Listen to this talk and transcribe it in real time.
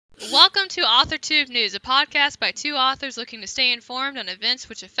Welcome to Authortube News, a podcast by two authors looking to stay informed on events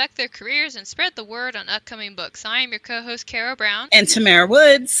which affect their careers and spread the word on upcoming books. I am your co-host, Kara Brown. And Tamara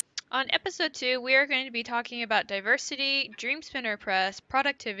Woods. On episode 2, we are going to be talking about diversity, Dreamspinner Press,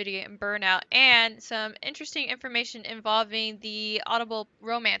 productivity, and burnout, and some interesting information involving the Audible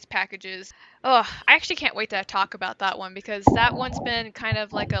romance packages. Oh, I actually can't wait to talk about that one because that one's been kind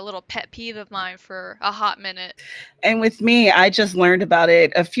of like a little pet peeve of mine for a hot minute. And with me, I just learned about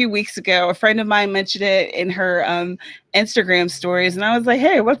it a few weeks ago. A friend of mine mentioned it in her Instagram stories, and I was like,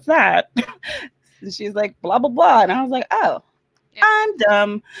 hey, what's that? And she's like, blah, blah, blah. And I was like, oh. Yeah. I'm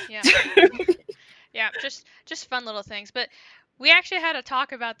dumb. Yeah. Yeah, just fun little things. But we actually had a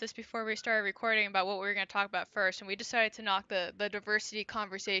talk about this before we started recording about what we were going to talk about first, and we decided to knock the diversity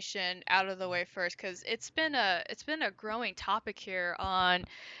conversation out of the way first because it's been a growing topic here on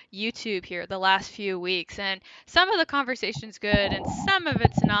YouTube here the last few weeks, and some of the conversation's good and some of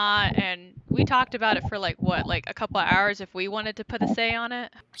it's not, and we talked about it for like a couple of hours if we wanted to put a say on it.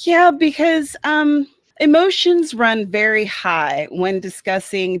 Yeah, because emotions run very high when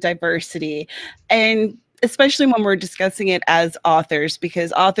discussing diversity, and especially when we're discussing it as authors,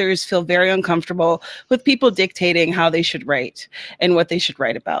 because authors feel very uncomfortable with people dictating how they should write and what they should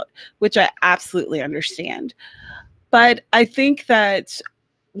write about, which I absolutely understand. But I think that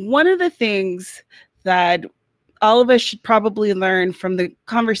one of the things that all of us should probably learn from the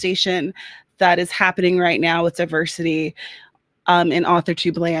conversation that is happening right now with diversity in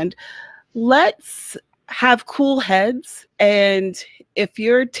Authortube land, let's have cool heads. And if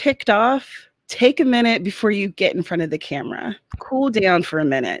you're ticked off, take a minute before you get in front of the camera. Cool down for a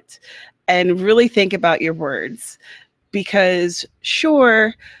minute and really think about your words. Because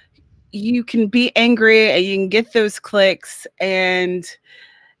sure, you can be angry and you can get those clicks and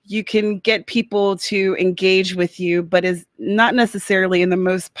you can get people to engage with you, but is not necessarily in the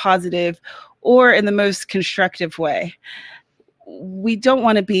most positive or in the most constructive way. We don't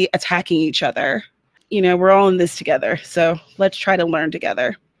want to be attacking each other. You know, we're all in this together. So let's try to learn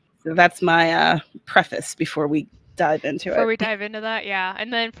together. So that's my preface before we dive into it. Before we dive into that, yeah.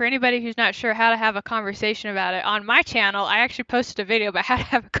 And then for anybody who's not sure how to have a conversation about it, on my channel, I actually posted a video about how to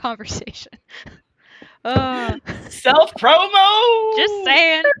have a conversation. Self-promo! Just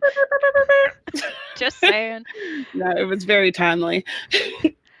saying. Just saying. No, it was very timely.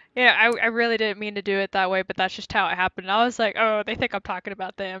 Yeah, I really didn't mean to do it that way, but that's just how it happened. I was like, oh, they think I'm talking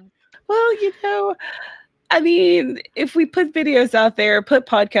about them. Well, you know, I mean, if we put videos out there, put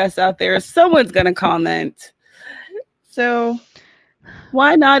podcasts out there, someone's going to comment. So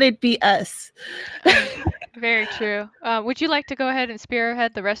why not it be us? Very true. Would you like to go ahead and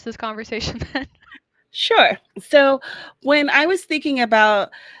spearhead the rest of this conversation then? Sure. So when I was thinking about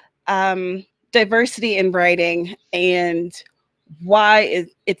diversity in writing and why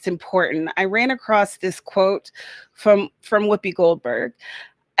it's important, I ran across this quote from Whoopi Goldberg.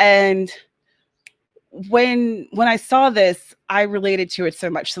 And when I saw this, I related to it so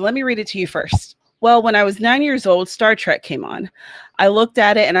much. So let me read it to you first. Well, when I was 9 years old, Star Trek came on. I looked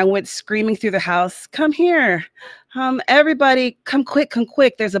at it and I went screaming through the house, come here. Everybody, come quick, come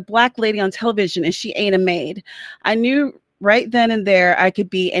quick. There's a black lady on television and she ain't a maid. I knew right then and there I could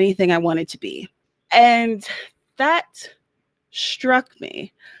be anything I wanted to be. And that struck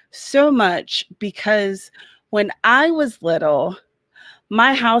me so much because when I was little,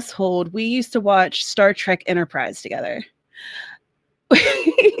 my household, we used to watch Star Trek Enterprise together.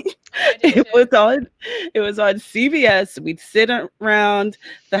 It was on CBS. We'd sit around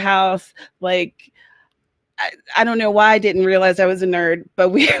the house like I don't know why I didn't realize I was a nerd, but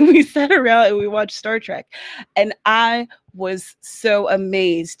we sat around and we watched Star Trek. And I was so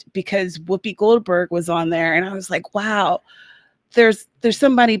amazed because Whoopi Goldberg was on there and I was like, wow, there's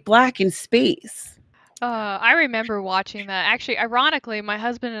somebody black in space. I remember watching that. Actually, ironically, my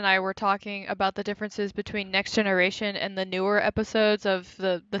husband and I were talking about the differences between Next Generation and the newer episodes of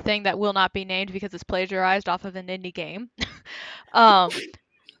the thing that will not be named because it's plagiarized off of an indie game.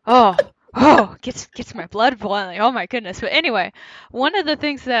 Gets my blood boiling. Oh my goodness. But anyway, one of the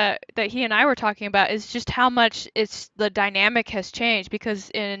things that he and I were talking about is just how much the dynamic has changed, because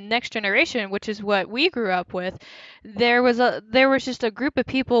in Next Generation, which is what we grew up with, there was just a group of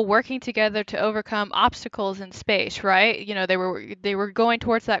people working together to overcome obstacles in space, right? You know, they were going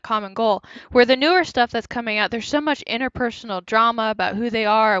towards that common goal. Where the newer stuff that's coming out, there's so much interpersonal drama about who they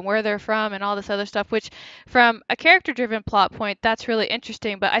are and where they're from and all this other stuff, which from a character-driven plot point, that's really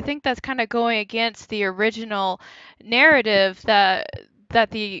interesting. But I think that's kind of going against the original narrative that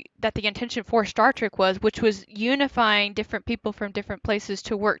that the intention for Star Trek was, which was unifying different people from different places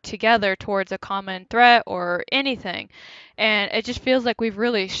to work together towards a common threat or anything. And it just feels like we've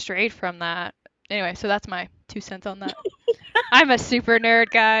really strayed from that. Anyway, so that's my 2 cents on that. I'm a super nerd,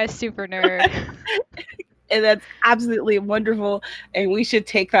 guys, super nerd. And that's absolutely wonderful. And we should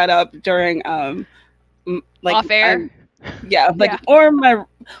take that up during like Off air. yeah, like Yeah. or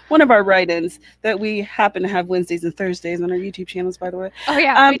one of our write-ins that we happen to have Wednesdays and Thursdays on our YouTube channels, by the way. Oh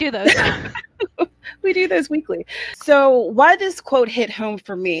yeah, we do those. We do those weekly. So why this quote hit home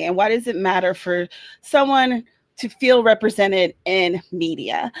for me, and why does it matter for someone to feel represented in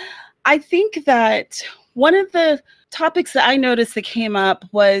media? I think that one of the topics that I noticed that came up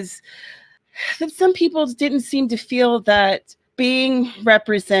was that some people didn't seem to feel that being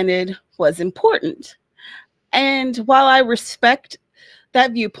represented was important. And while I respect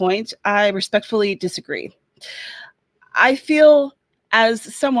that viewpoint, I respectfully disagree. I feel, as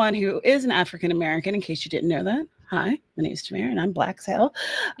someone who is an African American, in case you didn't know that, hi, my name is Tamara and I'm Black as hell.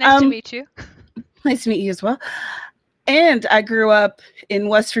 Nice to meet you. Nice to meet you as well. And I grew up in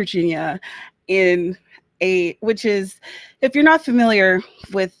West Virginia which is, if you're not familiar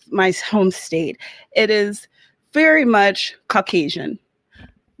with my home state, it is very much Caucasian.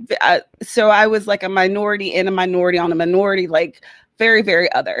 So I was like a minority in a minority on a minority, like very,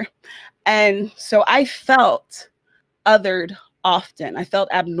 very other. And so I felt othered often. I felt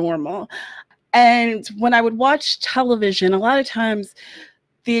abnormal. And when I would watch television, a lot of times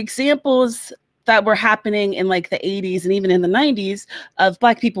the examples that were happening in like the 80s and even in the 90s of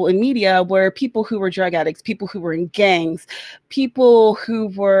Black people in media were people who were drug addicts, people who were in gangs, people who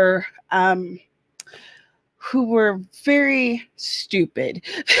were very stupid,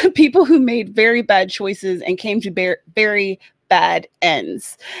 people who made very bad choices and came to very bad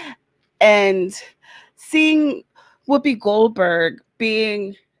ends. And seeing Whoopi Goldberg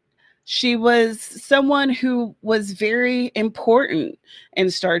she was someone who was very important in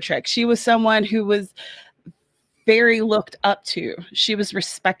Star Trek. She was someone who was very looked up to. She was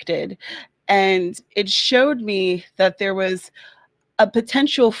respected. And it showed me that there was a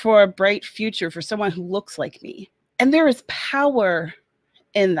potential for a bright future for someone who looks like me. And there is power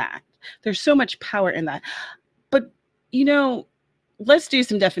in that. There's so much power in that. But, let's do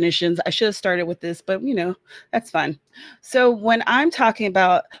some definitions. I should have started with this, but that's fun. So when I'm talking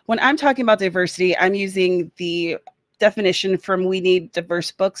about diversity, I'm using the definition from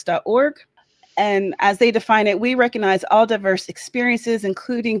weneeddiversebooks.org. And as they define it, we recognize all diverse experiences,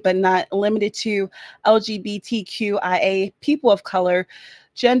 including but not limited to LGBTQIA, people of color,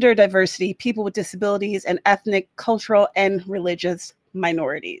 gender diversity, people with disabilities, and ethnic, cultural, and religious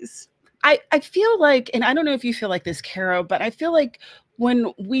minorities. I feel like, and I don't know if you feel like this, Caro, but I feel like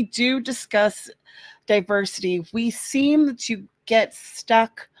when we do discuss diversity, we seem to get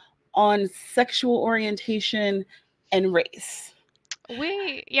stuck on sexual orientation and race.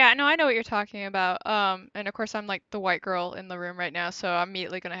 Yeah, no, I know what you're talking about. And of course I'm like the white girl in the room right now, so I'm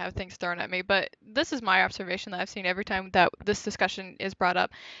immediately gonna have things thrown at me. But this is my observation that I've seen every time that this discussion is brought up.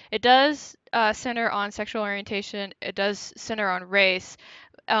 It does center on sexual orientation. It does center on race.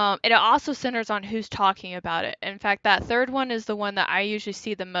 And it also centers on who's talking about it. In fact, that third one is the one that I usually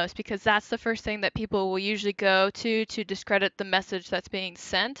see the most because that's the first thing that people will usually go to discredit the message that's being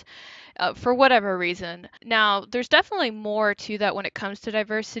sent. For whatever reason. Now, there's definitely more to that when it comes to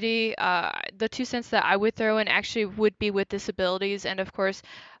diversity. The 2 cents that I would throw in actually would be with disabilities. And of course,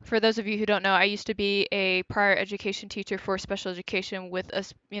 for those of you who don't know, I used to be a prior education teacher for special education with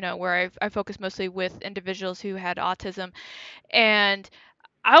us, where I focus mostly with individuals who had autism. And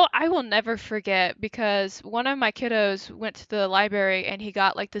I will never forget because one of my kiddos went to the library and he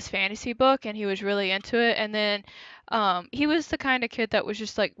got like this fantasy book and he was really into it. And then he was the kind of kid that was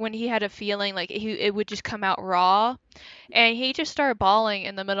just like when he had a feeling like it would just come out raw. And he just started bawling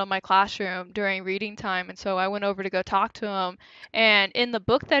in the middle of my classroom during reading time. And so I went over to go talk to him. And in the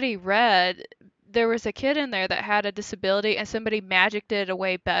book that he read, there was a kid in there that had a disability and somebody magicked it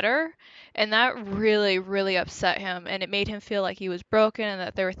away better. And that really, really upset him. And it made him feel like he was broken and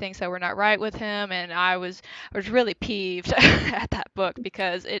that there were things that were not right with him. And I was really peeved at that book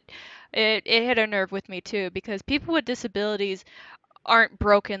because it hit a nerve with me too. Because people with disabilities aren't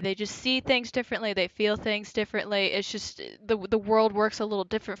broken. They just see things differently. They feel things differently. It's just the world works a little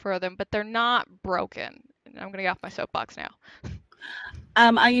different for them, but they're not broken. I'm going to get off my soapbox now.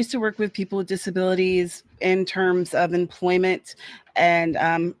 I used to work with people with disabilities in terms of employment and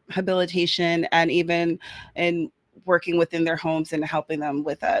habilitation, and even in working within their homes and helping them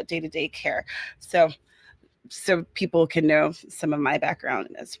with day-to-day care. So people can know some of my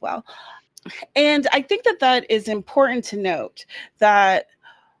background as well. And I think that that is important to note, that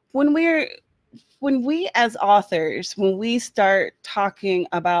when we as authors, when we start talking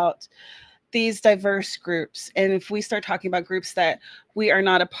about these diverse groups, and if we start talking about groups that we are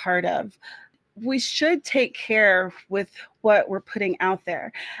not a part of, we should take care with what we're putting out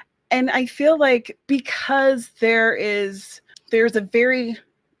there. And I feel like because there's a very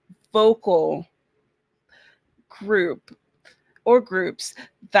vocal group or groups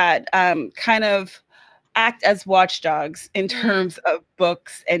that kind of act as watchdogs in terms of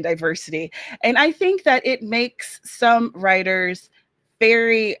books and diversity. And I think that it makes some writers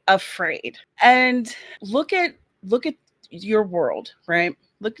very afraid. And look at your world, right?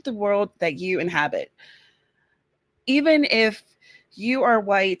 Look at the world that you inhabit. Even if you are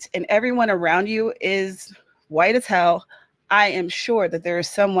white and everyone around you is white as hell, I am sure that there is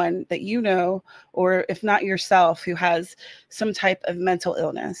someone that you know, or if not yourself, who has some type of mental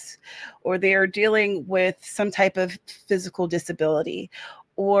illness, or they are dealing with some type of physical disability,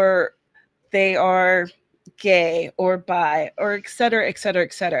 or they are gay or bi, or et cetera, et cetera,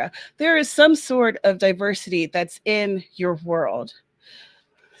 et cetera. There is some sort of diversity that's in your world.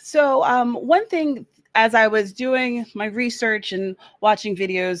 So one thing, as I was doing my research and watching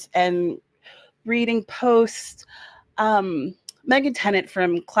videos and reading posts, Megan Tennant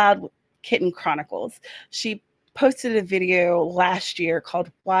from Kitten Chronicles, she posted a video last year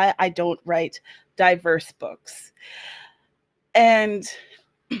called "Why I Don't Write Diverse Books." And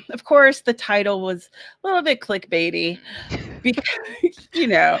of course, the title was a little bit clickbaity because, you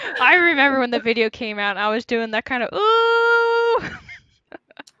know. I remember when the video came out, and I was doing that kind of, ooh.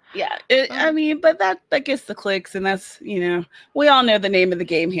 Yeah, I mean, but that gets the clicks, and that's, we all know the name of the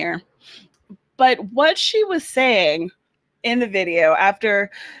game here. But what she was saying in the video,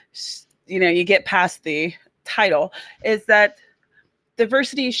 after, you get past the title, is that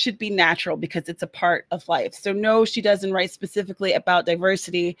diversity should be natural because it's a part of life. So no, she doesn't write specifically about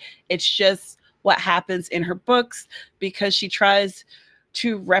diversity. It's just what happens in her books because she tries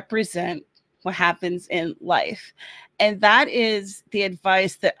to represent what happens in life. And that is the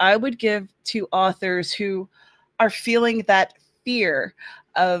advice that I would give to authors who are feeling that fear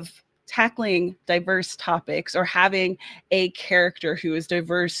of tackling diverse topics or having a character who is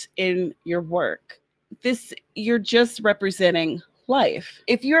diverse in your work. You're just representing life.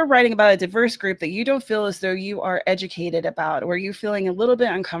 If you're writing about a diverse group that you don't feel as though you are educated about, or you're feeling a little bit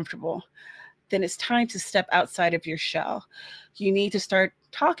uncomfortable, then it's time to step outside of your shell. You need to start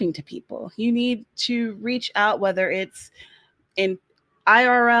talking to people. You need to reach out, whether it's in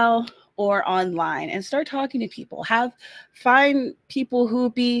IRL or online, and start talking to people. Find people who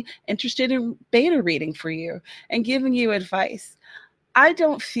be interested in beta reading for you and giving you advice. I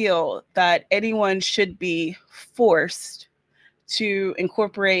don't feel that anyone should be forced to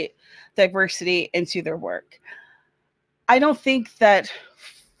incorporate diversity into their work. I don't think that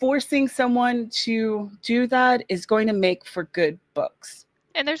forcing someone to do that is going to make for good books.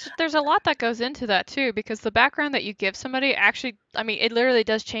 And there's a lot that goes into that too, because the background that you give somebody actually, I mean, it literally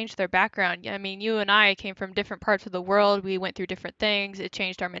does change their background. I mean, you and I came from different parts of the world. We went through different things. It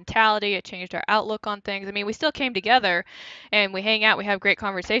changed our mentality. It changed our outlook on things. I mean, we still came together and we hang out, we have great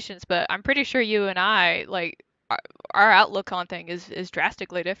conversations, but I'm pretty sure you and I, like, our outlook on things is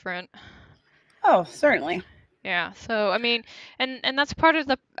drastically different. Oh, certainly. Yeah. So, I mean, and that's part of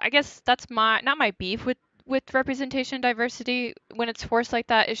the, I guess that's not my beef with representation and diversity when it's forced like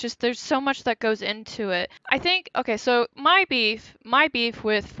that. It's just there's so much that goes into it. I think, okay, so my beef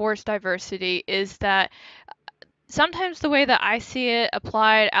with forced diversity is that sometimes the way that I see it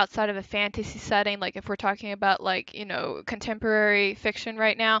applied outside of a fantasy setting, like if we're talking about, like, contemporary fiction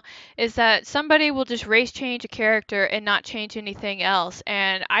right now, is that somebody will just race change a character and not change anything else.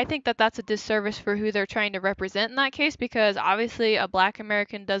 And I think that that's a disservice for who they're trying to represent in that case, because obviously a Black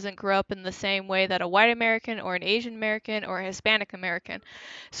American doesn't grow up in the same way that a white American or an Asian American or a Hispanic American.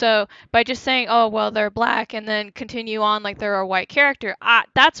 So by just saying, oh, well, they're Black, and then continue on like they're a white character,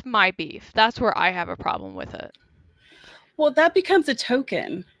 that's my beef. That's where I have a problem with it. Well, that becomes a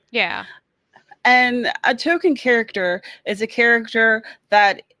token. Yeah. And a token character is a character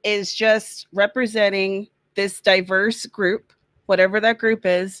that is just representing this diverse group, whatever that group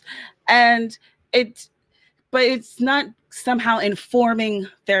is. And but it's not somehow informing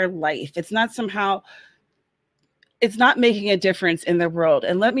their life. It's not making a difference in their world.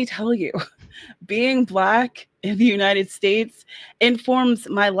 And let me tell you, being Black in the United States informs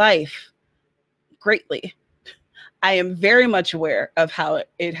my life greatly. I am very much aware of how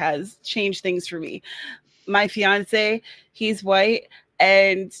it has changed things for me. My fiance, he's white,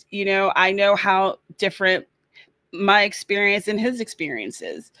 and I know how different my experience and his experience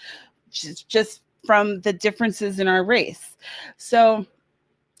is. just from the differences in our race. So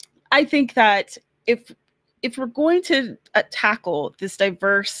I think that if we're going to tackle this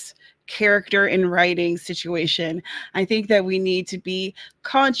diverse character in writing situation, I think that we need to be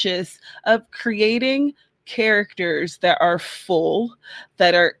conscious of creating characters that are full,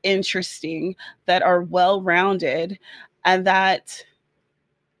 that are interesting, that are well-rounded, and that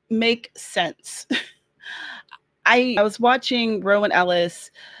make sense. I was watching Rowan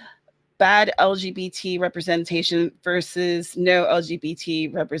Ellis, bad LGBT representation versus no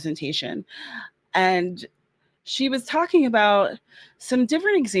LGBT representation. And she was talking about some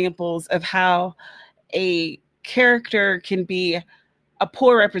different examples of how a character can be a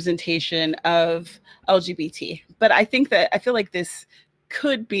poor representation of LGBT. But I feel like this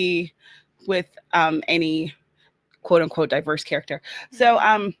could be with any quote unquote diverse character.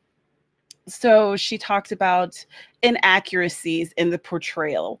 So she talked about inaccuracies in the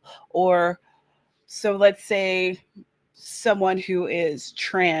portrayal, or so let's say someone who is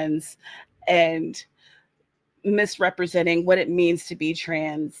trans and misrepresenting what it means to be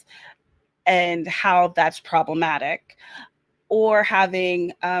trans and how that's problematic, or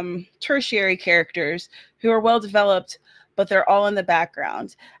having tertiary characters who are well developed, but they're all in the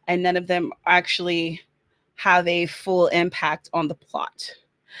background and none of them actually have a full impact on the plot.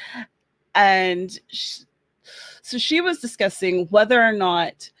 And so she was discussing whether or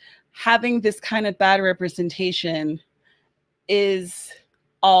not having this kind of bad representation is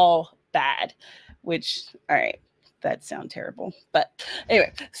all bad, which, all right, that sounds terrible. But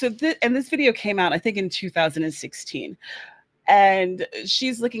anyway, so this video came out, I think, in 2016. And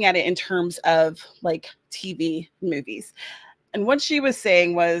she's looking at it in terms of like TV movies. And what she was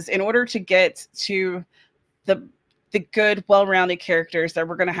saying was, in order to get to the good, well-rounded characters, that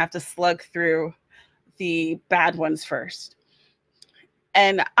we're going to have to slug through the bad ones first.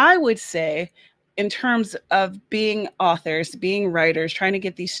 And I would say, in terms of being authors, being writers, trying to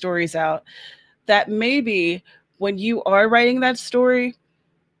get these stories out, that maybe when you are writing that story,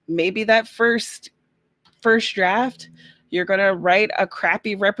 maybe that first draft, you're going to write a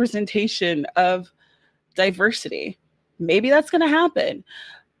crappy representation of diversity. Maybe that's going to happen.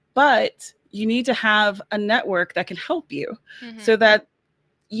 But you need to have a network that can help you, so that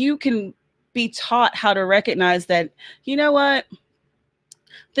you can be taught how to recognize that, you know what,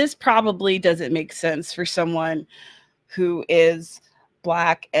 this probably doesn't make sense for someone who is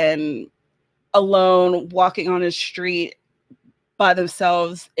Black and alone walking on a street by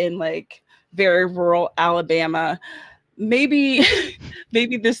themselves in like very rural Alabama. Maybe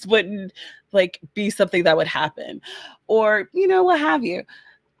this wouldn't like be something that would happen, or, you know, what have you.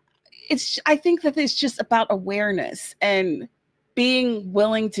 I think that it's just about awareness and being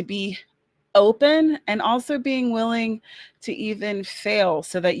willing to be open, and also being willing to even fail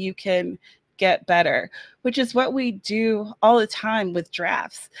so that you can get better, which is what we do all the time with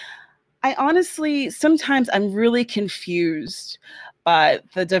drafts. I honestly, sometimes I'm really confused by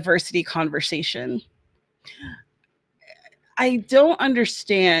the diversity conversation. I don't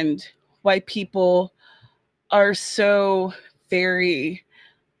understand why people are so very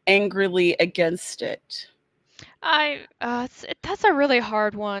angrily against it. That's a really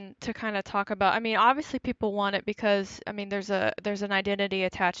hard one to kind of talk about. I mean, obviously people want it because, I mean, there's an identity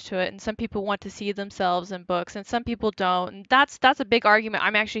attached to it, and some people want to see themselves in books, and some people don't. And that's a big argument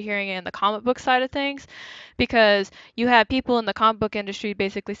I'm actually hearing in the comic book side of things, because you have people in the comic book industry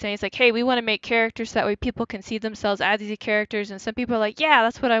basically saying it's like, hey, we want to make characters so that way people can see themselves as these characters, and some people are like, yeah,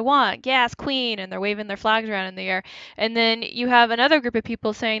 that's what I want. Yes, queen, and they're waving their flags around in the air. And then you have another group of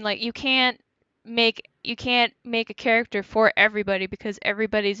people saying like, you can't make a character for everybody because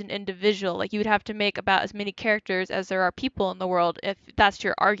everybody's an individual. Like, you would have to make about as many characters as there are people in the world if that's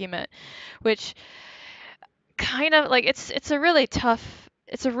your argument, which kind of like it's a really tough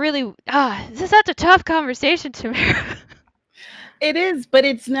it's a really this is such a tough conversation to me. It is, but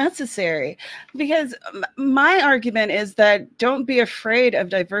it's necessary, because my argument is that don't be afraid of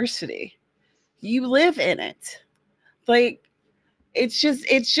diversity. You live in it. Like, it's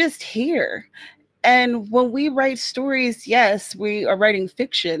just here. And when we write stories, yes, we are writing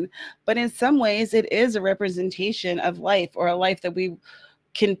fiction, but in some ways it is a representation of life, or a life that we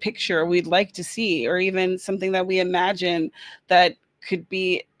can picture, we'd like to see, or even something that we imagine that could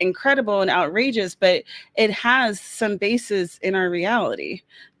be incredible and outrageous, but it has some basis in our reality,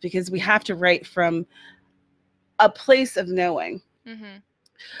 because we have to write from a place of knowing.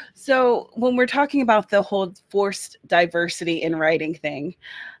 So when we're talking about the whole forced diversity in writing thing,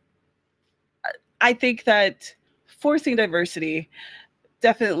 I think that forcing diversity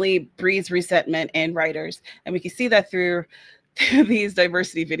definitely breeds resentment in writers. And we can see that through these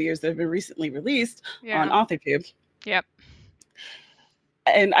diversity videos that have been recently released on Yeah. Authortube. Yep.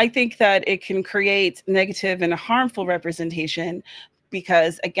 And I think that it can create negative and harmful representation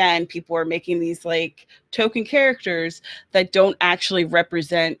because, again, people are making these like token characters that don't actually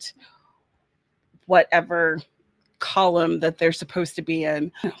represent whatever column that they're supposed to be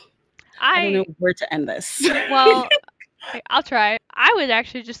in. I don't know where to end this. Well, I'll try. I would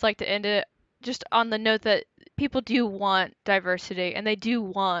actually just like to end it just on the note that people do want diversity and they do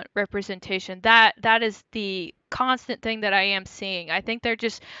want representation. That is the constant thing that I am seeing. I think they're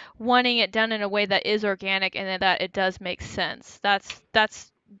just wanting it done in a way that is organic and that it does make sense. That's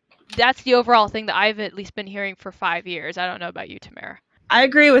the overall thing that I've at least been hearing for 5 years. I don't know about you, Tamara. I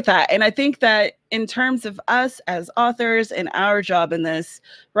agree with that. And I think that in terms of us as authors and our job in this,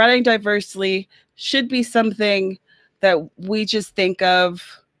 writing diversely should be something that we just think of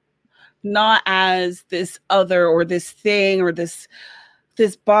not as this other or this thing or this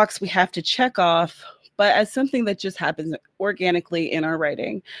box we have to check off, but as something that just happens organically in our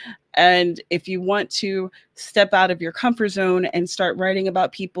writing. And if you want to step out of your comfort zone and start writing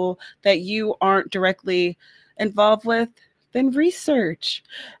about people that you aren't directly involved with, then research.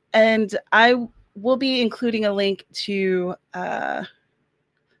 And I will be including a link to, oh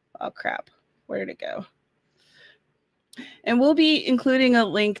crap, where did it go? And we'll be including a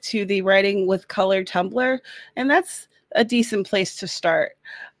link to the Writing with Color Tumblr, and that's a decent place to start.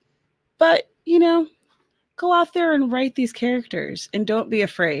 But, you know, go out there and write these characters and don't be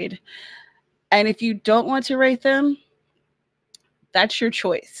afraid. And if you don't want to write them, that's your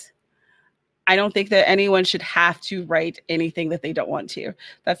choice. I don't think that anyone should have to write anything that they don't want to.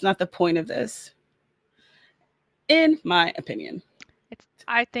 That's not the point of this, in my opinion.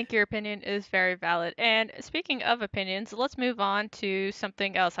 I think your opinion is very valid. And speaking of opinions, let's move on to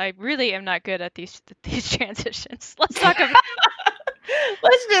something else. I really am not good at these transitions. Let's talk about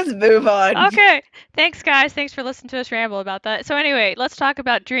Let's just move on. Okay. Thanks, guys. Thanks for listening to us ramble about that. So anyway, let's talk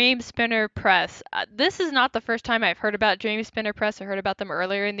about Dreamspinner Press. This is not the first time I've heard about Dreamspinner Press. I heard about them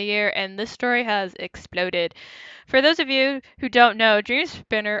earlier in the year, and this story has exploded. For those of you who don't know,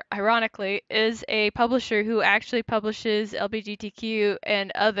 Dreamspinner, ironically, is a publisher who actually publishes LGBTQ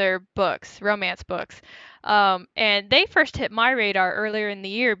and other books, romance books. And they first hit my radar earlier in the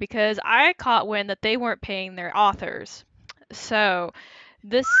year because I caught wind that they weren't paying their authors. So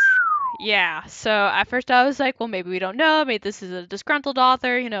this, yeah. So at first I was like, well, maybe we don't know. Maybe this is a disgruntled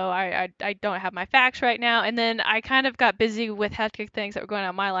author. You know, I don't have my facts right now. And then I kind of got busy with hectic things that were going on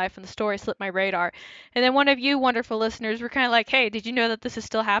in my life, and the story slipped my radar. And then one of you wonderful listeners were kind of like, hey, did you know that this is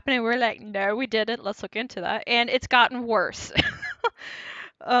still happening? We're like, no, we didn't. Let's look into that. And it's gotten worse.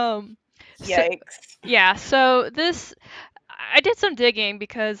 um, so Yikes. yeah. So this. I did some digging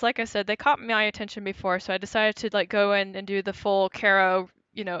because, like I said, they caught my attention before, so I decided to like go in and do the full Caro,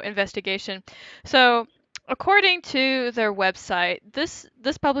 investigation. So, according to their website, this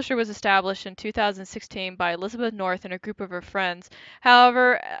publisher was established in 2016 by Elizabeth North and a group of her friends.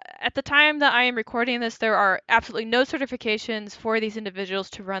 However, at the time that I am recording this, there are absolutely no certifications for these individuals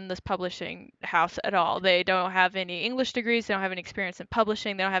to run this publishing house at all. They don't have any English degrees, they don't have any experience in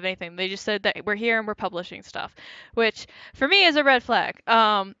publishing, they don't have anything. They just said that we're here and we're publishing stuff, which for me is a red flag.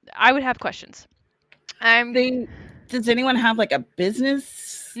 I would have questions. Does anyone have like a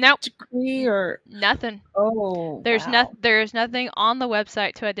business Nope. degree or Nothing. Oh, There's wow. there's nothing on the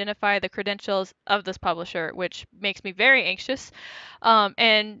website to identify the credentials of this publisher, which makes me very anxious.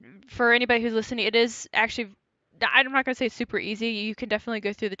 And for anybody who's listening, it is actually, I'm not going to say super easy. You can definitely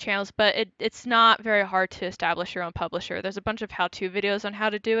go through the channels, but it's not very hard to establish your own publisher. There's a bunch of how-to videos on how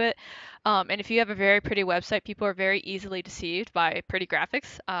to do it. And if you have a very pretty website, people are very easily deceived by pretty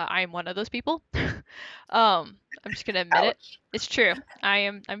graphics. I am one of those people. I'm just going to admit it. Ouch. It's true.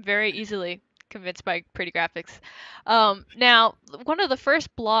 I'm very easily convinced by pretty graphics. Now, one of the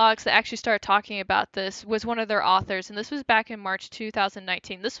first blogs that actually started talking about this was one of their authors, and this was back in March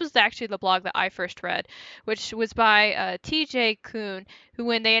 2019. This was actually the blog that I first read, which was by TJ Kuhn, who,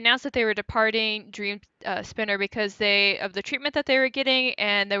 when they announced that they were departing Dream Spinner because of the treatment that they were getting,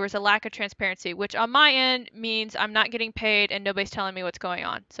 and there was a lack of transparency, which on my end means I'm not getting paid and nobody's telling me what's going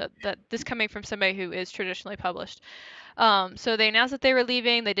on. So that this coming from somebody who is traditionally published. So they announced that they were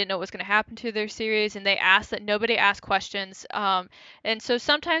leaving. They didn't know what was going to happen to their series, and they asked that nobody ask questions. And so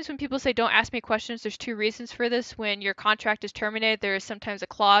sometimes when people say don't ask me questions, there's two reasons for this. When your contract is terminated, there is sometimes a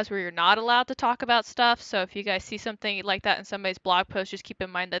clause where you're not allowed to talk about stuff. So if you guys see something like that in somebody's blog post, just keep in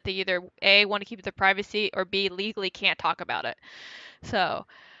mind that they either A, want to keep their privacy, or B, legally can't talk about it. So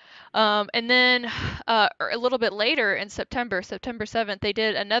And then a little bit later in September 7th, they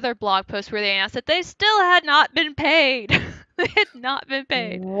did another blog post where they announced that they still had not been paid. They had not been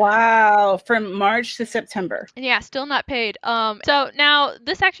paid. Wow. From March to September. Yeah, still not paid. So now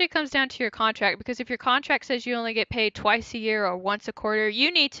this actually comes down to your contract, because if your contract says you only get paid twice a year or once a quarter,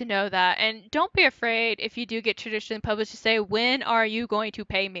 you need to know that. And don't be afraid if you do get traditionally published to say, when are you going to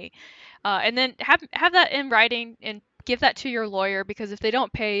pay me? And then have that in writing and give that to your lawyer, because if they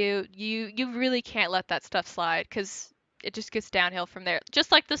don't pay you, you really can't let that stuff slide, because it just gets downhill from there.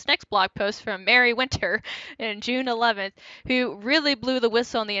 Just like this next blog post from Mary Winter in June 11th, who really blew the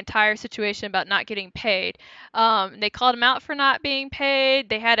whistle on the entire situation about not getting paid. They called him out for not being paid.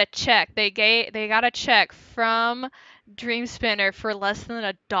 They had a check. They got a check from Dreamspinner for less than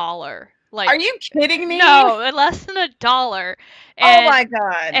 $1. Are Like, you kidding me? no, less than $1. Oh And my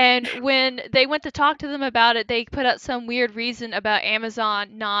God. and when they went to talk to them about it, they put out some weird reason about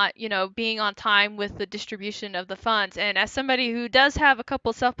Amazon not, being on time with the distribution of the funds. And as somebody who does have a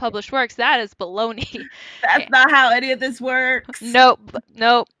couple self-published works, that is baloney. That's not how any of this works. Nope,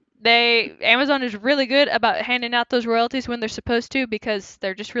 nope. Amazon is really good about handing out those royalties when they're supposed to, because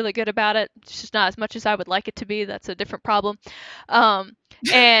they're just really good about it. It's just not as much as I would like it to be. That's a different problem. Um,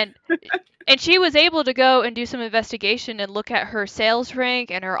 and and she was able to go and do some investigation and look at her sales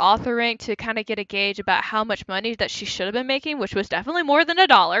rank and her author rank to kind of get a gauge about how much money that she should have been making, which was definitely more than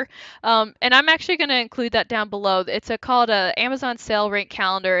 $1. And I'm actually going to include that down below. Called a Amazon sale rank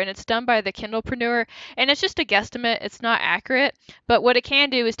calendar, and it's done by the Kindlepreneur, and it's just a guesstimate. It's not accurate, but what it can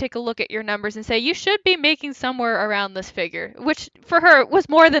do is take a look at your numbers and say you should be making somewhere around this figure, which for her was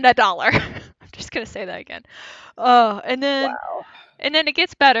more than $1. I'm just going to say that again. And then Wow. and then it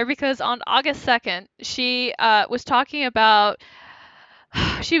gets better, because on August 2nd, she was talking about,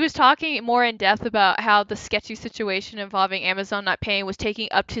 she was talking more in depth about how the sketchy situation involving Amazon not paying was taking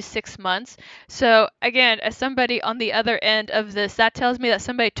up to 6 months. So again, as somebody on the other end of this, that tells me that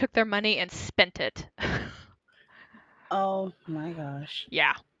somebody took their money and spent it. Oh my gosh.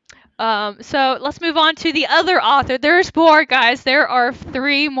 Yeah. So let's move on to the other author. There's more, guys. There are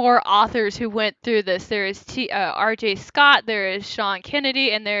 3 more authors who went through this. There is R.J. Scott, there is Sean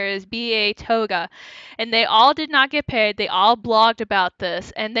Kennedy, and there is B.A. Toga. And they all did not get paid. They all blogged about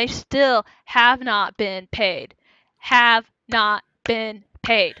this, and they still have not been paid. Have not been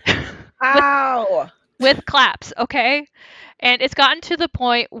paid. Ow. With claps, okay? And it's gotten to the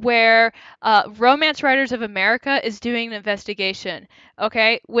point where Romance Writers of America is doing an investigation,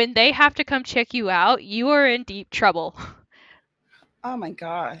 okay? When they have to come check you out, you are in deep trouble. Oh my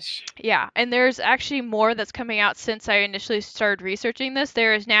gosh. Yeah, and there's actually more that's coming out since I initially started researching this.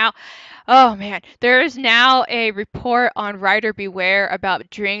 There is now, oh man, there is now a report on Writer Beware about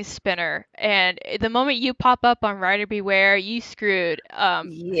Dreamspinner, and the moment you pop up on Writer Beware, you screwed.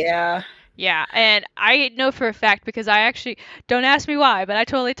 Yeah. Yeah, and I know for a fact, because I actually, don't ask me why, but I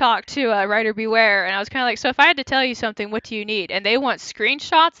totally talked to Writer Beware, and I was kind of like, so if I had to tell you something, what do you need? And they want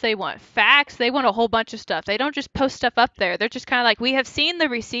screenshots, they want facts, they want a whole bunch of stuff. They don't just post stuff up there. They're just kind of like, we have seen the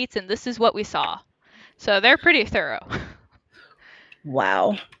receipts, and this is what we saw. So they're pretty thorough.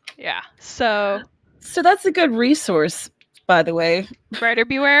 Wow. Yeah, so that's a good resource, by the way. Writer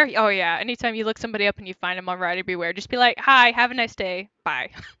Beware, oh yeah, anytime you look somebody up and you find them on Writer Beware, just be like, hi, have a nice day, bye.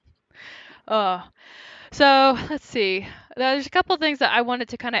 So let's see. There's a couple things that I wanted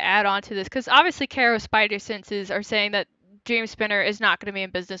to kind of add on to this, because obviously Kara with Spider Senses are saying that Dreamspinner is not going to be in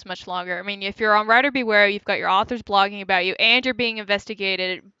business much longer. I mean, if you're on Writer Beware, you've got your authors blogging about you, and you're being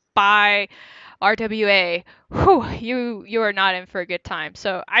investigated by RWA. Whew, you are not in for a good time.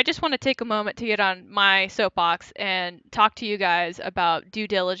 So I just want to take a moment to get on my soapbox and talk to you guys about due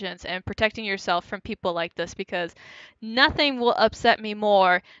diligence and protecting yourself from people like this, because nothing will upset me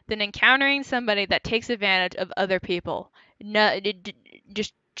more than encountering somebody that takes advantage of other people. No,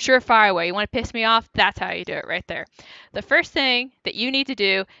 just surefire way. You want to piss me off? That's how you do it right there. The first thing that you need to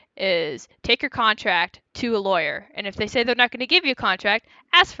do is take your contract to a lawyer. And if they say they're not going to give you a contract,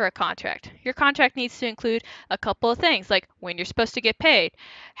 ask for a contract. Your contract needs to include a couple of things, like when you're supposed to get paid,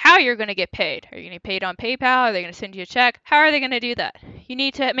 how you're going to get paid. Are you going to get paid on PayPal? Are they going to send you a check? How are they going to do that? You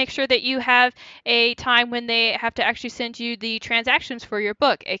need to make sure that you have a time when they have to actually send you the transactions for your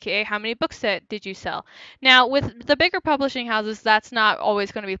book, aka how many books did you sell. Now, with the bigger publishing houses, that's not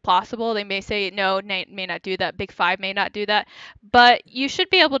always going to be possible. They may say no, may not do that. Big Five may not do that. But you should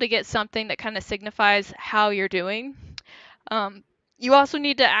be able to get something that kind of signifies how you're doing. You also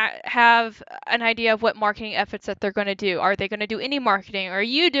need to have an idea of what marketing efforts that they're going to do. Are they going to do any marketing? Are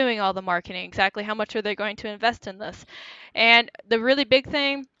you doing all the marketing? Exactly how much are they going to invest in this? And the really big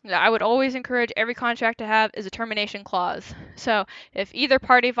thing I would always encourage every contract to have is a termination clause. So if either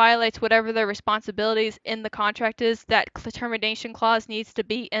party violates whatever their responsibilities in the contract is, that termination clause needs to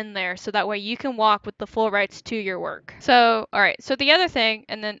be in there so that way you can walk with the full rights to your work. So, all right. So the other thing,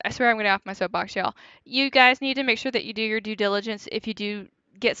 and then I swear I'm going to off my soapbox, y'all. You guys need to make sure that you do your due diligence if you do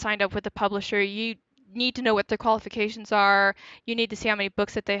get signed up with a publisher. You need to know what their qualifications are. You need to see how many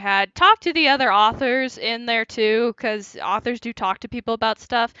books that they had. Talk to the other authors in there too, because authors do talk to people about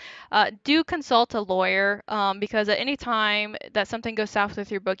stuff. Do consult a lawyer, because at any time that something goes south with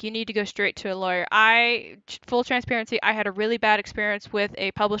your book, you need to go straight to a lawyer. Full transparency, I had a really bad experience with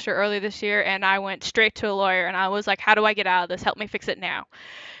a publisher earlier this year, and I went straight to a lawyer, and I was like, how do I get out of this? Help me fix it now.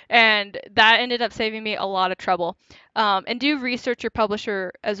 And that ended up saving me a lot of trouble. And do research your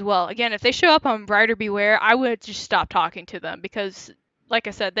publisher as well. Again, if they show up on Writer Beware, I would just stop talking to them because, like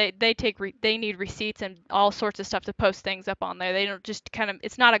I said, they need receipts and all sorts of stuff to post things up on there. They don't just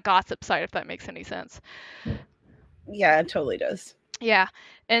it's not a gossip site, if that makes any sense. Yeah, it totally does. Yeah.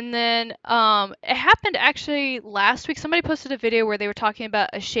 And then it happened actually last week. Somebody posted a video where they were talking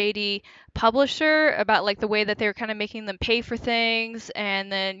about a shady publisher, about like the way that they were kind of making them pay for things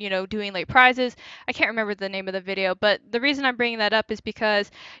and then, doing like prizes. I can't remember the name of the video, but the reason I'm bringing that up is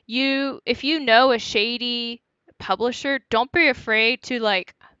because if you know a shady publisher, don't be afraid to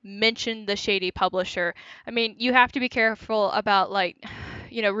like mention the shady publisher. I mean, you have to be careful about like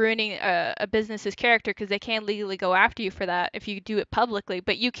ruining a business's character because they can legally go after you for that if you do it publicly.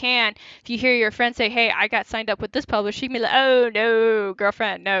 But you can, if you hear your friend say, hey, I got signed up with this publisher, you can be like, oh, no,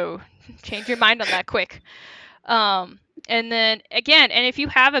 girlfriend, no. Change your mind on that quick. And then, again, and if you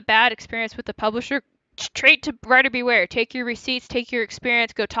have a bad experience with the publisher, straight to Writer Beware. Take your receipts, take your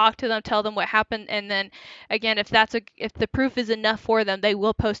experience, go talk to them, tell them what happened, and then, again, if the proof is enough for them, they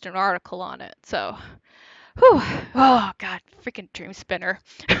will post an article on it. So, whew, oh God, freaking Dreamspinner.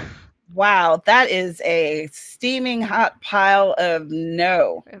 Wow, that is a steaming hot pile of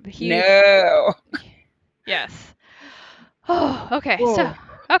no. Huge. No. Yes. Oh, okay. Whoa.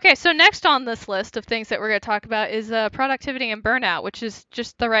 So next on this list of things that we're going to talk about is productivity and burnout, which is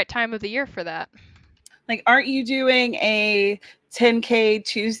just the right time of the year for that. Like, aren't you doing a 10K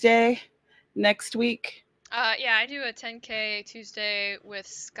Tuesday next week? Yeah, I do a 10K Tuesday with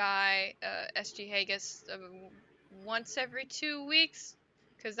Sky SG Haggis once every 2 weeks,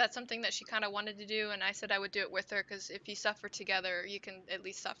 because that's something that she kind of wanted to do, and I said I would do it with her because if you suffer together, you can at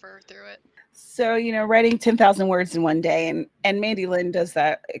least suffer through it. So, writing 10,000 words in one day, and Mandy Lynn does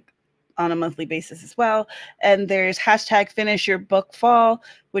that on a monthly basis as well. And there's #FinishYourBookFall,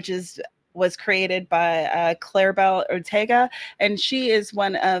 which was created by Claribel Ortega, and she is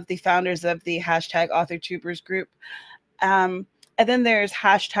one of the founders of the #AuthorTubers group. And then there's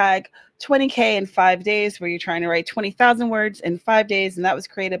 #20K in 5 days, where you're trying to write 20,000 words in 5 days, and that was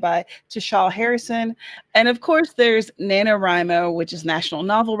created by Tashal Harrison. And of course, there's NaNoWriMo, which is National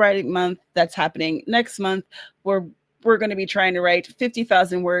Novel Writing Month. That's happening next month, where we're going to be trying to write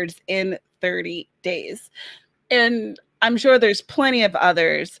 50,000 words in 30 days. And I'm sure there's plenty of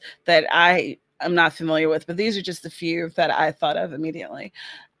others that I am not familiar with, but these are just a few that I thought of immediately.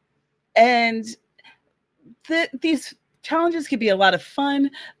 And these challenges can be a lot of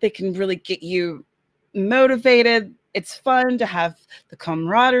fun. They can really get you motivated. It's fun to have the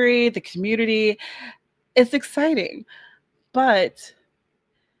camaraderie, the community. It's exciting. But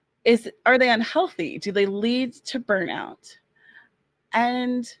are they unhealthy? Do they lead to burnout?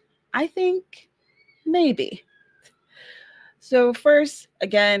 And I think maybe. So first,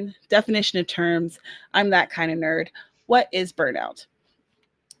 again, definition of terms. I'm that kind of nerd. What is burnout?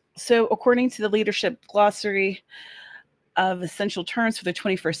 So according to the Leadership Glossary of Essential Terms for the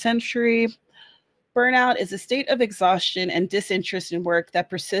 21st Century, burnout is a state of exhaustion and disinterest in work that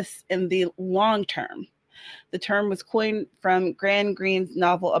persists in the long term. The term was coined from Graham Greene's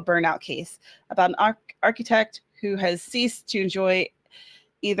novel, A Burnout Case, about an architect who has ceased to enjoy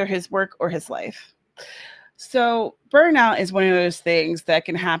either his work or his life. So burnout is one of those things that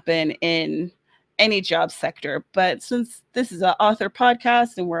can happen in any job sector. But since this is an author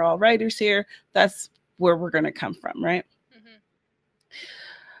podcast and we're all writers here, that's where we're going to come from, right? Mm-hmm.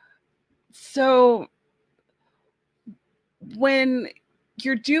 So when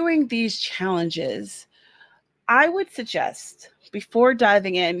you're doing these challenges, I would suggest before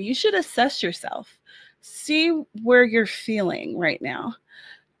diving in, you should assess yourself. See where you're feeling right now.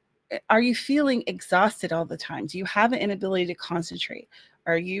 Are you feeling exhausted all the time? Do you have an inability to concentrate?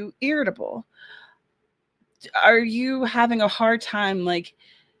 Are you irritable? Are you having a hard time like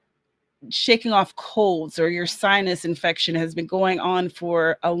shaking off colds, or your sinus infection has been going on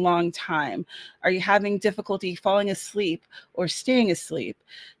for a long time? Are you having difficulty falling asleep or staying asleep?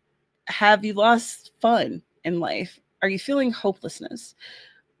 Have you lost fun in life? Are you feeling hopelessness?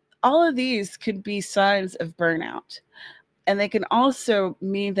 All of these could be signs of burnout. And they can also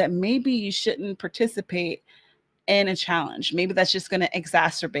mean that maybe you shouldn't participate in a challenge. Maybe that's just going to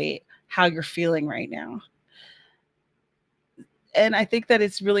exacerbate how you're feeling right now. And I think that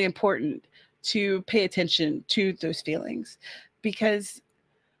it's really important to pay attention to those feelings, because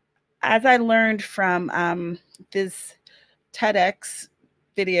as I learned from this TEDx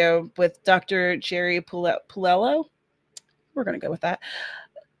video with Dr. Geri Puleo, we're going to go with that.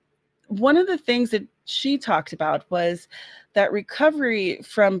 One of the things that she talked about was that recovery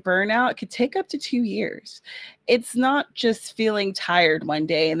from burnout could take up to 2 years. It's not just feeling tired one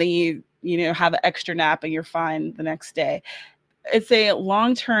day and then you have an extra nap and you're fine the next day. It's a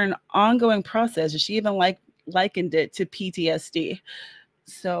long-term ongoing process. She even likened it to PTSD.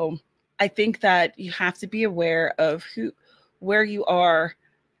 So I think that you have to be aware of where you are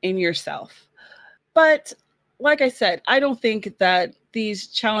in yourself. But like I said, I don't think that these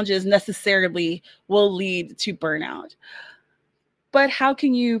challenges necessarily will lead to burnout. But how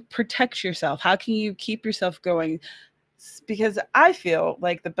can you protect yourself? How can you keep yourself going? Because I feel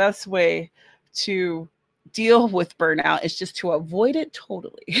like the best way to deal with burnout is just to avoid it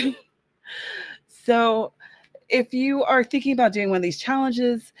totally. So if you are thinking about doing one of these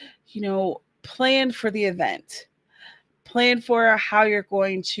challenges, plan for the event. Plan for how you're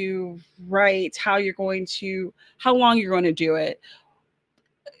going to write, how long you're going to do it.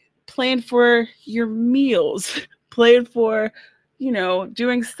 Plan for your meals. Plan for,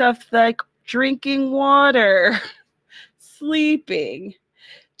 doing stuff like drinking water, sleeping.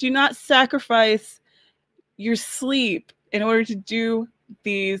 Do not sacrifice your sleep in order to do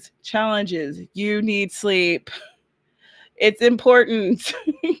these challenges. You need sleep. It's important.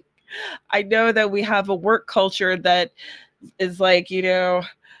 I know that we have a work culture that is like, you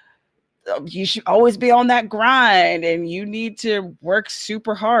should always be on that grind and you need to work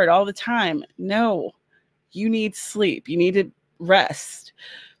super hard all the time. No, you need sleep. You need to rest.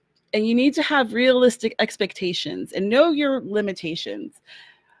 And you need to have realistic expectations and know your limitations.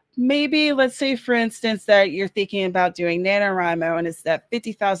 Maybe, let's say, for instance, that you're thinking about doing NaNoWriMo and it's that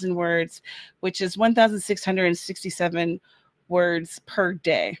 50,000 words, which is 1,667 words per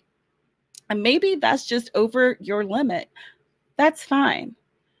day. And maybe that's just over your limit. That's fine.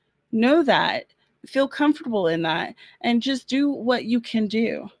 Know that. Feel comfortable in that. And just do what you can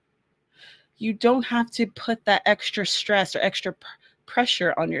do. You don't have to put that extra stress or extra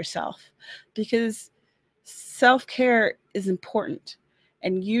pressure on yourself, because self-care is important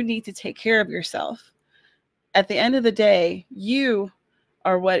and you need to take care of yourself. At the end of the day, you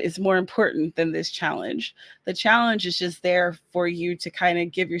are what is more important than this challenge. The challenge is just there for you to kind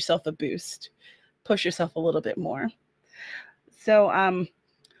of give yourself a boost, push yourself a little bit more. So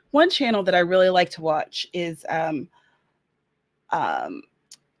one channel that I really like to watch is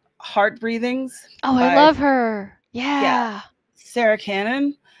Heartbreathings. Oh, I love her. Yeah. Sarra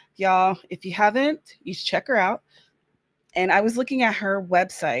Cannon. Y'all, if you haven't, you should check her out. And I was looking at her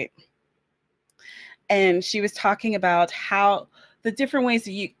website, and she was talking about how the different ways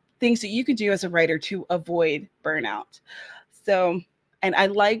things that you could do as a writer to avoid burnout. So, and I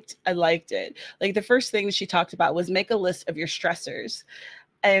liked it. Like, the first thing that she talked about was make a list of your stressors.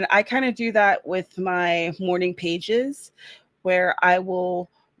 And I kind of do that with my morning pages, where I will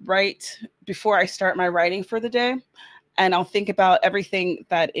write before I start my writing for the day. And I'll think about everything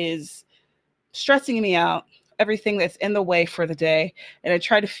that is stressing me out, everything that's in the way for the day. And I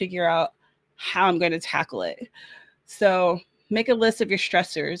try to figure out how I'm going to tackle it. So make a list of your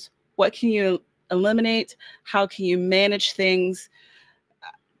stressors. What can you eliminate? How can you manage things?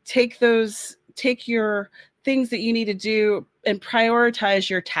 Take your things that you need to do and prioritize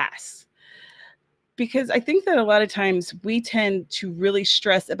your tasks. Because I think that a lot of times we tend to really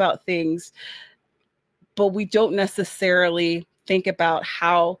stress about things, but we don't necessarily think about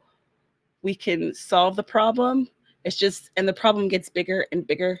how we can solve the problem. And the problem gets bigger and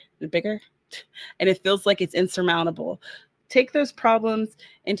bigger and bigger, and it feels like it's insurmountable. Take those problems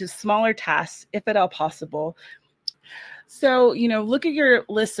into smaller tasks, if at all possible. So, look at your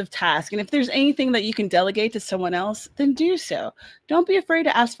list of tasks, and if there's anything that you can delegate to someone else, then do so. Don't be afraid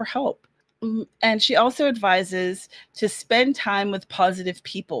to ask for help. And she also advises to spend time with positive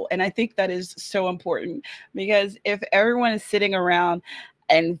people. And I think that is so important, because if everyone is sitting around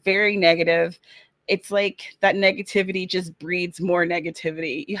and very negative, it's like that negativity just breeds more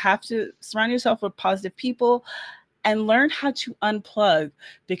negativity. You have to surround yourself with positive people and learn how to unplug,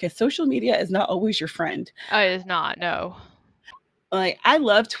 because social media is not always your friend. It is not, no. Like, I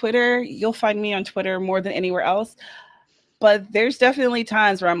love Twitter. You'll find me on Twitter more than anywhere else. But there's definitely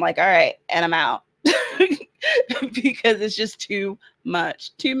times where I'm like, all right, and I'm out. Because it's just too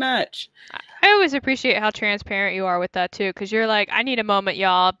much. I always appreciate how transparent you are with that too, because you're like, I need a moment,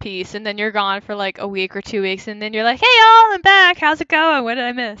 y'all, peace, and then you're gone for like a week or 2 weeks, and then you're like, hey y'all, I'm back. How's it going? What did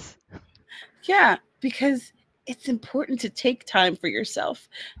I miss? Yeah, because it's important to take time for yourself,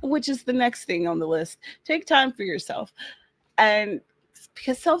 which is the next thing on the list. Take time for yourself. And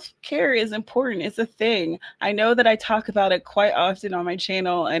because self-care is important. It's a thing. I know that I talk about it quite often on my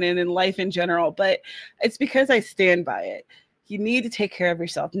channel and in life in general, but it's because I stand by it. You need to take care of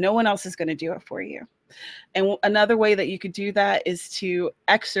yourself. No one else is going to do it for you. And another way that you could do that is to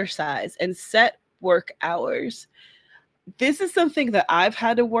exercise and set work hours. This is something that I've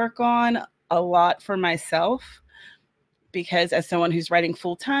had to work on a lot for myself, because as someone who's writing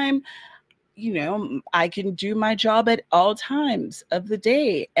full time, I can do my job at all times of the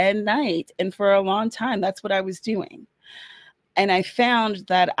day and night. And for a long time, that's what I was doing. And I found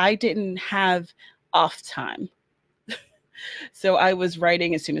that I didn't have off time. So I was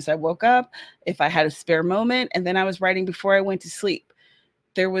writing as soon as I woke up, if I had a spare moment, and then I was writing before I went to sleep.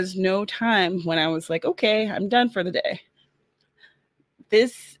 There was no time when I was like, okay, I'm done for the day.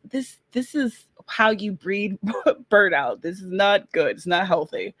 This is how you breed burnout. This is not good. It's not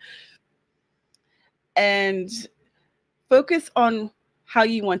healthy. And focus on how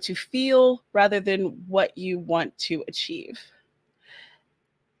you want to feel rather than what you want to achieve.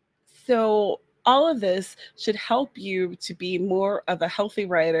 So all of this should help you to be more of a healthy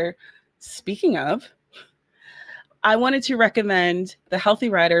writer. Speaking of, I wanted to recommend The Healthy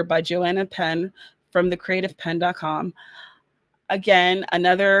Writer by Joanna Penn from thecreativepenn.com. Again,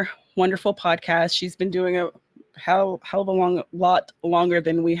 another wonderful podcast. She's been doing a hell of a lot longer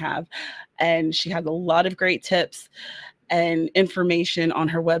than we have. And she has a lot of great tips and information on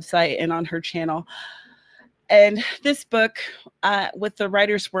her website and on her channel. And this book, with the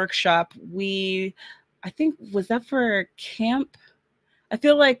Writer's Workshop, I think, was that for camp? I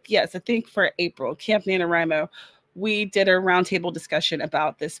feel like, yes, I think for April, Camp NaNoWriMo, we did a roundtable discussion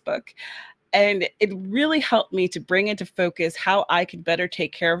about this book. And it really helped me to bring into focus how I could better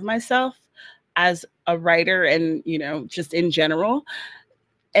take care of myself as a writer and, just in general.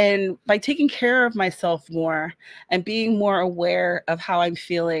 And by taking care of myself more and being more aware of how I'm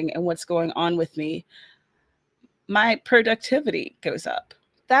feeling and what's going on with me, my productivity goes up.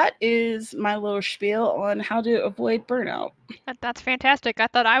 That is my little spiel on how to avoid burnout. That's fantastic. I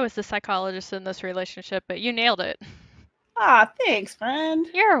thought I was the psychologist in this relationship, but you nailed it. Thanks, friend.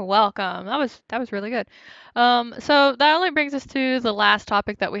 You're welcome. That was really good. So that only brings us to the last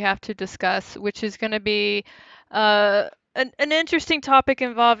topic that we have to discuss, which is going to be an interesting topic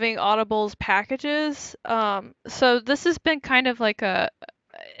involving Audible's packages. So this has been kind of like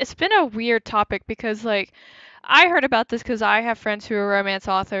it's been a weird topic because like I heard about this because I have friends who are romance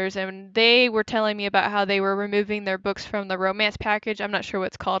authors, and they were telling me about how they were removing their books from the romance package. I'm not sure what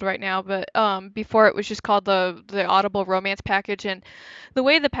it's called right now, but before it was just called the Audible romance package. And the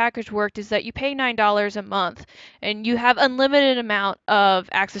way the package worked is that you pay $9 a month, and you have unlimited amount of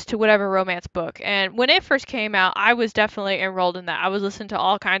access to whatever romance book. And when it first came out, I was definitely enrolled in that. I was listening to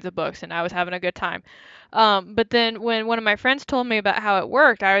all kinds of books, and I was having a good time. But then when one of my friends told me about how it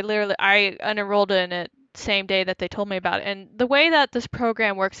worked, I unenrolled in it same day that they told me about it. And the way that this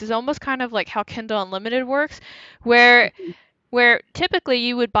program works is almost kind of like how Kindle Unlimited works, where typically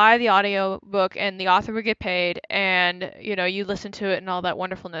you would buy the audio book and the author would get paid, and you listen to it and all that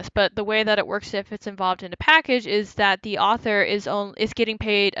wonderfulness. But the way that it works if it's involved in a package is that the author is getting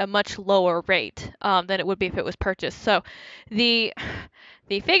paid a much lower rate than it would be if it was purchased. So the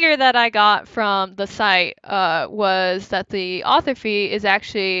figure that I got from the site was that the author fee is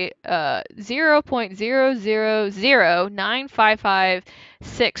actually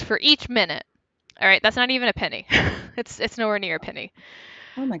 0.0009556 for each minute. All right, that's not even a penny. It's nowhere near a penny.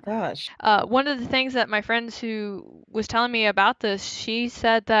 Oh my gosh. One of the things that my friends who was telling me about this, she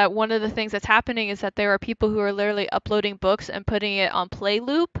said that one of the things that's happening is that there are people who are literally uploading books and putting it on play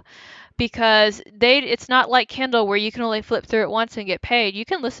loop, because it's not like Kindle where you can only flip through it once and get paid. You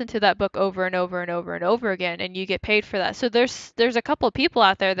can listen to that book over and over and over and over again, and you get paid for that. So there's a couple of people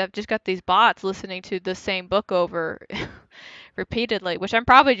out there that have just got these bots listening to the same book over repeatedly, which I'm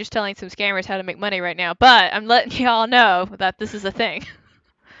probably just telling some scammers how to make money right now, but I'm letting y'all know that this is a thing.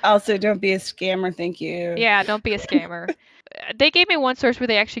 Also, don't be a scammer. Thank you. Yeah, don't be a scammer. they gave me one source where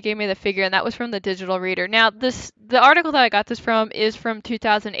they actually gave me the figure, and that was from the digital reader. Now, the article that I got this from is from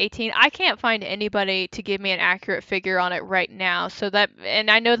 2018. I can't find anybody to give me an accurate figure on it right now. So that, and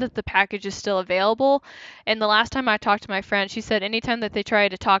I know that the package is still available. And the last time I talked to my friend, she said anytime that they try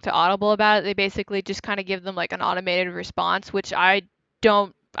to talk to Audible about it, they basically just kind of give them like an automated response, which I'm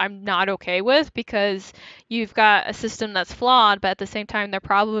not okay with, because you've got a system that's flawed, but at the same time, they're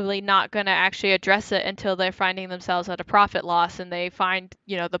probably not going to actually address it until they're finding themselves at a profit loss and they find,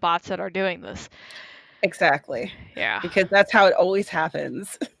 the bots that are doing this. Exactly. Yeah. Because that's how it always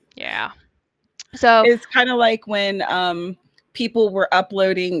happens. Yeah. So it's kind of like when people were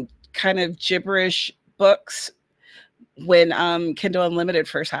uploading kind of gibberish books when Kindle Unlimited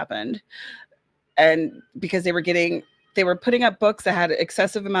first happened. And because they were putting up books that had an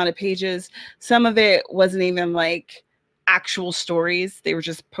excessive amount of pages. Some of it wasn't even like actual stories. They were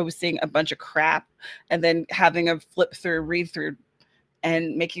just posting a bunch of crap and then having a flip through, read through,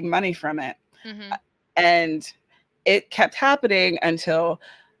 and making money from it. Mm-hmm. And it kept happening until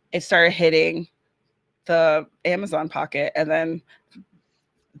it started hitting the Amazon pocket, and then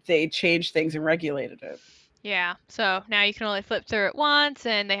they changed things and regulated it. Yeah, so now you can only flip through it once,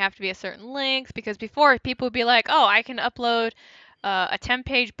 and they have to be a certain length, because before people would be like, oh, I can upload a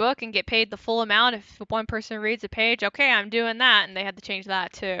 10-page book and get paid the full amount if one person reads a page. Okay, I'm doing that, and they had to change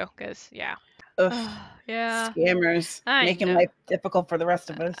that too, because, yeah. Ugh, yeah. Scammers making life difficult for the rest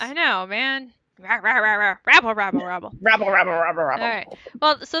of us. I know, man. Rabble, rabble, rabble. Rabble, rabble, rabble, rabble. All right.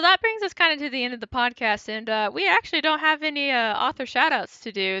 Well, so that brings us kind of to the end of the podcast, and we actually don't have any author shoutouts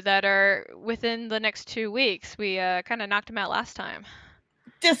to do that are within the next 2 weeks. We kind of knocked them out last time.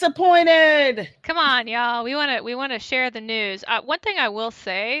 Disappointed. Come on, y'all. We want to share the news. One thing I will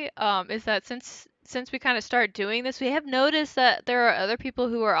say is that since we kind of started doing this, we have noticed that there are other people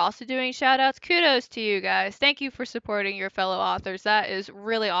who are also doing shoutouts. Kudos to you guys. Thank you for supporting your fellow authors. That is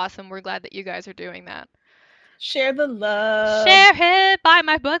really awesome. We're glad that you guys are doing that. Share the love. Share it. Buy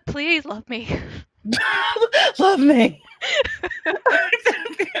my book, please. Love me. Love me.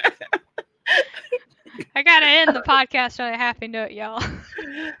 I gotta end the podcast on a happy note, y'all.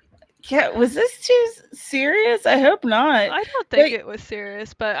 Yeah, was this too serious? I hope not. I don't think it was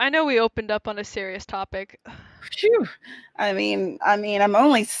serious, but I know we opened up on a serious topic. Phew. I mean, I'm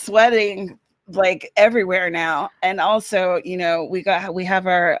only sweating like everywhere now, and also, we have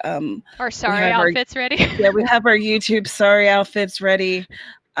our sorry outfits ready. Yeah, we have our YouTube sorry outfits ready,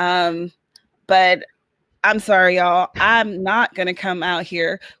 but I'm sorry, y'all. I'm not going to come out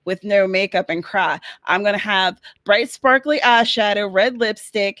here with no makeup and cry. I'm going to have bright, sparkly eyeshadow, red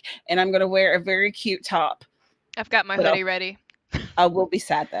lipstick, and I'm going to wear a very cute top. I've got my hoodie ready. I will be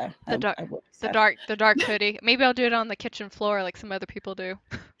sad, though. The dark hoodie. Maybe I'll do it on the kitchen floor like some other people do.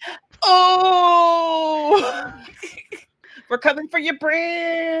 Oh! We're coming for your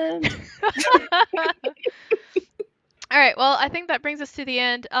brand. All right, well, I think that brings us to the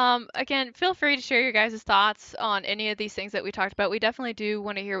end. Again, feel free to share your guys' thoughts on any of these things that we talked about. We definitely do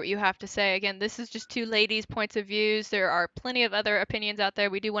want to hear what you have to say. Again, this is just two ladies' points of views. There are plenty of other opinions out there.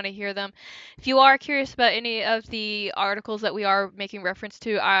 We do want to hear them. If you are curious about any of the articles that we are making reference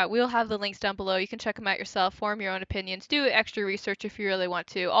to, we'll have the links down below. You can check them out yourself, form your own opinions, do extra research if you really want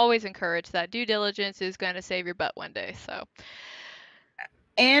to. Always encourage that. Due diligence is going to save your butt one day, so...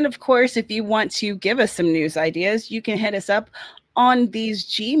 And of course, if you want to give us some news ideas, you can hit us up on these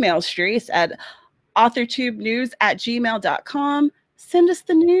Gmail streets at authortubenews@gmail.com. Send us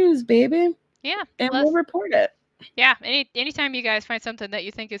the news, baby. Yeah. And we'll report it. Yeah. Anytime you guys find something that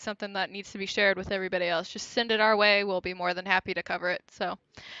you think is something that needs to be shared with everybody else, just send it our way. We'll be more than happy to cover it. So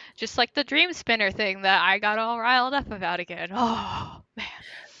just like the Dreamspinner thing that I got all riled up about again. Oh, man.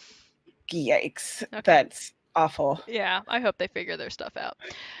 Yikes. Okay. That's awful. Yeah, I hope they figure their stuff out.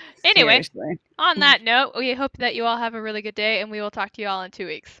 Anyway, seriously. On that note, we hope that you all have a really good day, and we will talk to you all in 2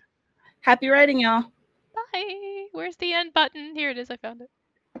 weeks. Happy writing, y'all. Bye. Where's the end button? Here it is. I found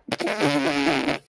it.